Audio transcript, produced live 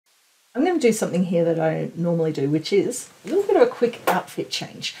I'm going to do something here that I don't normally do, which is a little bit of a quick outfit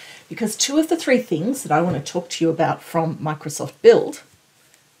change, because two of the three things that I want to talk to you about from Microsoft Build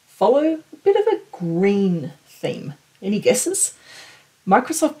follow a bit of a green theme. Any guesses?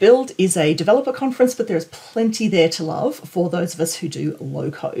 Microsoft Build is a developer conference, but there's plenty there to love for those of us who do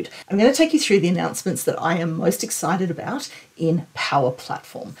low code. I'm going to take you through the announcements that I am most excited about in Power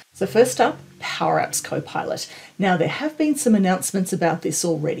Platform. So first up, Power Apps Copilot. Now, there have been some announcements about this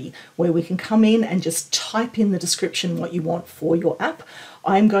already, where we can come in and just type in the description what you want for your app.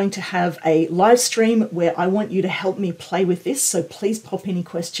 I'm going to have a live stream where I want you to help me play with this, so please pop any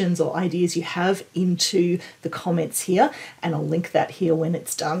questions or ideas you have into the comments here, and I'll link that here when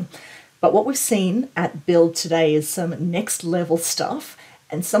it's done. But what we've seen at Build today is some next level stuff,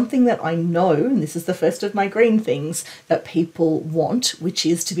 and something that I know, and this is the first of my green things, that people want, which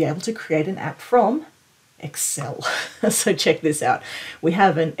is to be able to create an app from Excel. So check this out. We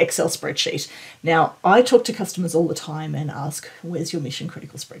have an Excel spreadsheet. Now, I talk to customers all the time and ask, where's your mission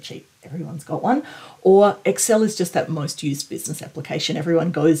critical spreadsheet? Everyone's got one. Or Excel is just that most used business application.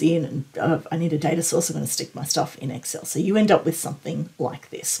 Everyone goes in and I need a data source, I'm going to stick my stuff in Excel. So you end up with something like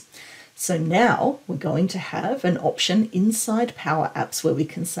this. So now we're going to have an option inside Power Apps where we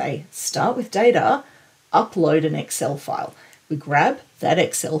can say, start with data, upload an Excel file. We grab that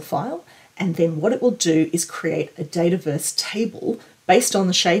Excel file, and then what it will do is create a Dataverse table based on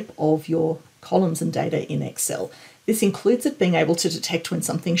the shape of your columns and data in Excel. This includes it being able to detect when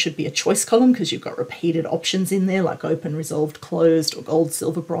something should be a choice column because you've got repeated options in there like open, resolved, closed, or gold,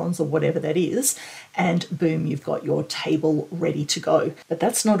 silver, bronze, or whatever that is. And boom, you've got your table ready to go. But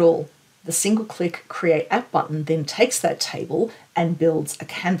that's not all. The single click Create App button then takes that table and builds a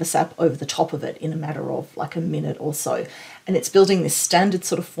Canvas app over the top of it in a matter of like a minute or so. And it's building this standard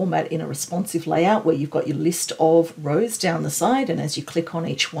sort of format in a responsive layout where you've got your list of rows down the side, and as you click on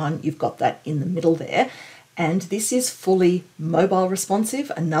each one, you've got that in the middle there. And this is fully mobile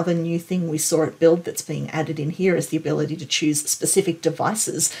responsive. Another new thing we saw at Build that's being added in here is the ability to choose specific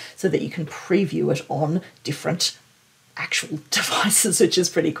devices so that you can preview it on different actual devices, which is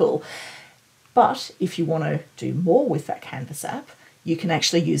pretty cool. But if you want to do more with that Canvas app, you can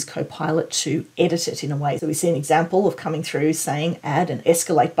actually use Copilot to edit it in a way. So we see an example of coming through saying add an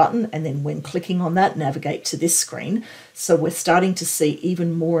escalate button, and then when clicking on that, navigate to this screen. So we're starting to see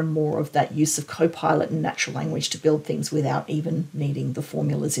even more and more of that use of Copilot and natural language to build things without even needing the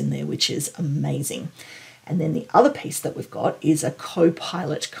formulas in there, which is amazing. And then the other piece that we've got is a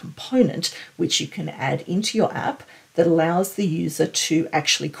Copilot component, which you can add into your app that allows the user to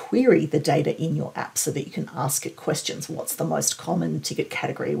actually query the data in your app so that you can ask it questions. What's the most common ticket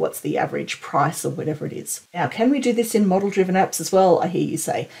category? What's the average price, or whatever it is? Now, can we do this in model-driven apps as well? I hear you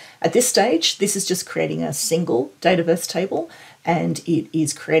say. At this stage, this is just creating a single Dataverse table, and it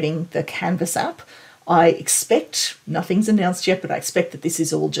is creating the Canvas app. I expect, nothing's announced yet, but I expect that this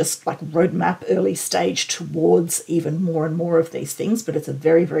is all just like roadmap early stage towards even more and more of these things, but it's a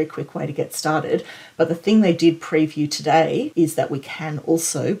very, very quick way to get started. But the thing they did preview today is that we can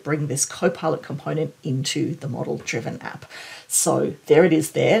also bring this Copilot component into the model-driven app. So there it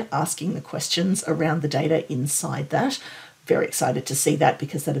is there, asking the questions around the data inside that. Very excited to see that,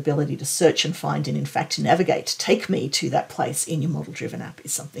 because that ability to search and find and in fact navigate, take me to that place in your model-driven app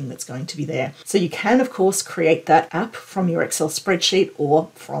is something that's going to be there. So you can of course create that app from your Excel spreadsheet or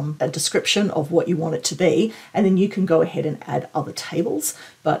from a description of what you want it to be, and then you can go ahead and add other tables.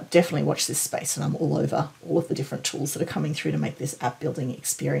 But definitely watch this space, and I'm all over all of the different tools that are coming through to make this app building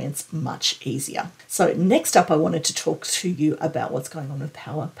experience much easier. So next up, I wanted to talk to you about what's going on with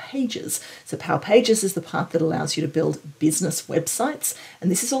Power Pages. So Power Pages is the part that allows you to build business websites, and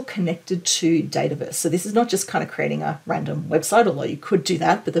this is all connected to Dataverse. So this is not just kind of creating a random website, although you could do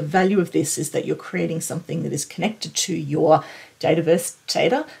that, but the value of this is that you're creating something that is connected to your Dataverse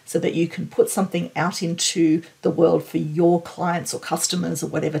data so that you can put something out into the world for your clients or customers or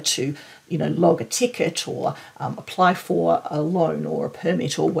whatever to, log a ticket or apply for a loan or a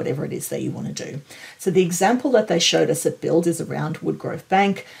permit or whatever it is that you want to do. So the example that they showed us at Build is around Woodgrove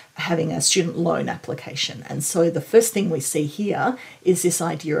Bank having a student loan application. And so the first thing we see here is this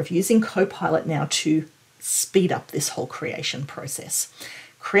idea of using Copilot now to speed up this whole creation process.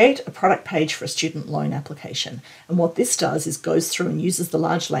 Create a product page for a student loan application. And what this does is goes through and uses the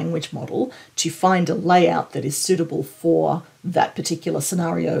large language model to find a layout that is suitable for that particular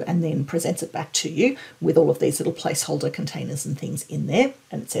scenario, and then presents it back to you with all of these little placeholder containers and things in there.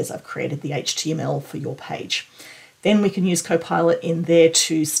 And it says, I've created the HTML for your page. Then we can use Copilot in there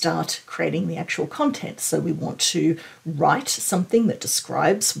to start creating the actual content. So we want to write something that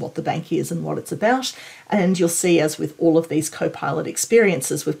describes what the bank is and what it's about. And you'll see, as with all of these Copilot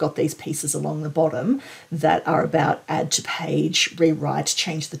experiences, we've got these pieces along the bottom that are about add to page, rewrite,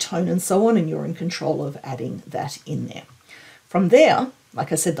 change the tone, and so on. And you're in control of adding that in there. From there,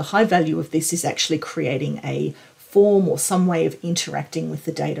 like I said, the high value of this is actually creating a form or some way of interacting with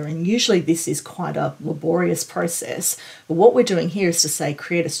the data. And usually this is quite a laborious process. But what we're doing here is to say,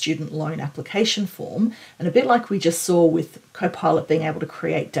 create a student loan application form. And a bit like we just saw with Copilot being able to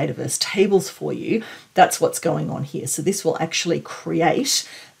create Dataverse tables for you, that's what's going on here. So this will actually create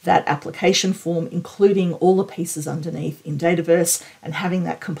that application form, including all the pieces underneath in Dataverse, and having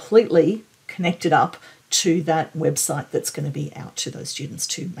that completely connected up to that website that's going to be out to those students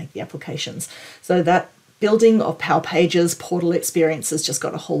to make the applications. So that building of Power Pages, portal experiences just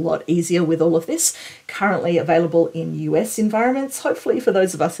got a whole lot easier with all of this. Currently available in US environments, hopefully for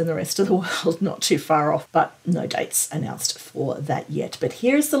those of us in the rest of the world, not too far off, but no dates announced for that yet. But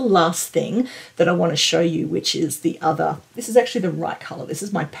here's the last thing that I want to show you, which is the other. This is actually the right color. This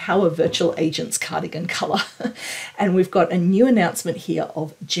is my Power Virtual Agents cardigan color. And we've got a new announcement here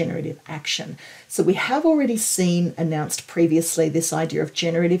of generative action. So we have already seen announced previously this idea of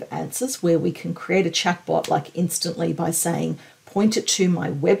generative answers, where we can create a chatbot like instantly by saying, point it to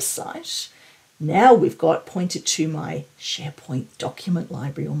my website. Now we've got point it to my SharePoint document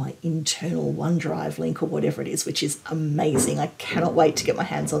library or my internal OneDrive link or whatever it is, which is amazing. I cannot wait to get my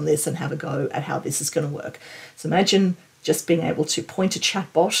hands on this and have a go at how this is going to work. So imagine just being able to point a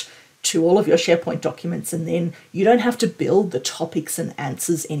chatbot to all of your SharePoint documents, and then you don't have to build the topics and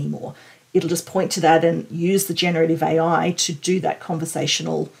answers anymore. It'll just point to that and use the generative AI to do that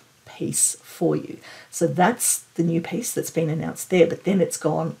conversational piece for you. So that's the new piece that's been announced there, but then it's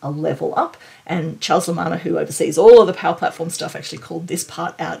gone a level up. And Charles Lamanna, who oversees all of the Power Platform stuff, actually called this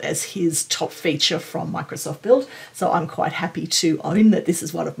part out as his top feature from Microsoft Build. So I'm quite happy to own that this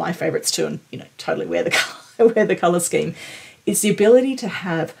is one of my favorites too, and totally wear the color scheme. It's the ability to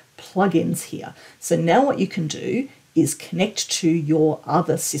have plugins here. So now what you can do is connect to your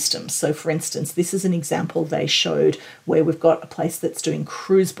other systems. So for instance, this is an example they showed where we've got a place that's doing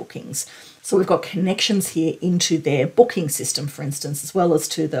cruise bookings. So we've got connections here into their booking system, for instance, as well as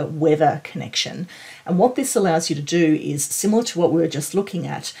to the weather connection. And what this allows you to do is similar to what we were just looking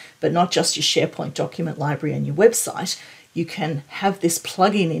at, but not just your SharePoint document library and your website. You can have this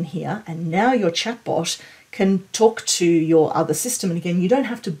plugin in here, and now your chatbot can talk to your other system. And again, you don't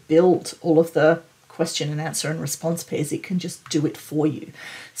have to build all of the question and answer and response pairs. It can just do it for you.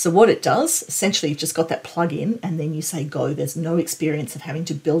 So what it does, essentially, you've just got that plug-in and then you say go. There's no experience of having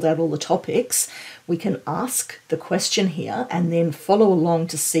to build out all the topics. We can ask the question here and then follow along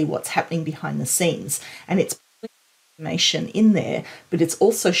to see what's happening behind the scenes. And it's information in there, but it's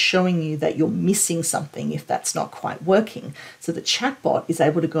also showing you that you're missing something if that's not quite working. So the chatbot is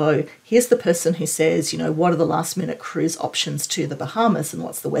able to go, here's the person who says, what are the last minute cruise options to the Bahamas and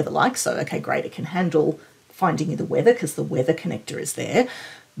what's the weather like? So, okay, great, it can handle finding you the weather because the weather connector is there.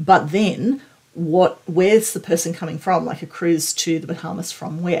 But then where's the person coming from? Like a cruise to the Bahamas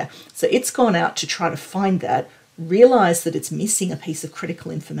from where? So it's gone out to try to find that, realize that it's missing a piece of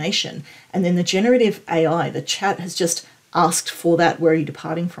critical information, and then the generative AI, the chat, has just asked for that, where are you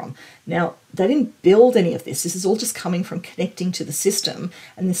departing from? Now, they didn't build any of this. This is all just coming from connecting to the system,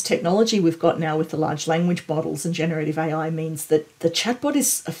 and this technology we've got now with the large language models and generative AI means that the chatbot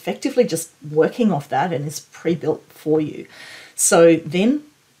is effectively just working off that and is pre-built for you. So then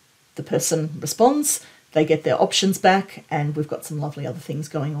the person responds, they get their options back, and we've got some lovely other things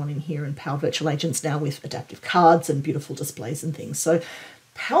going on in here in Power Virtual Agents now with adaptive cards and beautiful displays and things. So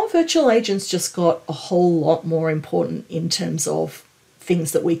Power Virtual Agents just got a whole lot more important in terms of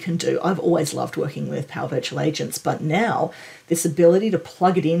things that we can do. I've always loved working with Power Virtual Agents, but now this ability to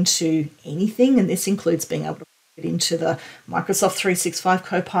plug it into anything, and this includes being able to plug it into the Microsoft 365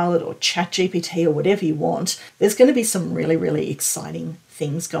 Copilot or ChatGPT or whatever you want, there's going to be some really, really exciting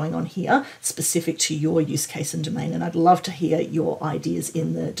things going on here specific to your use case and domain, and I'd love to hear your ideas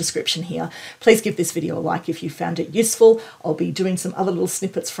in the description here. Please give this video a like if you found it useful. I'll be doing some other little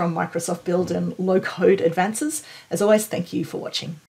snippets from Microsoft Build and low code advances. As always, thank you for watching.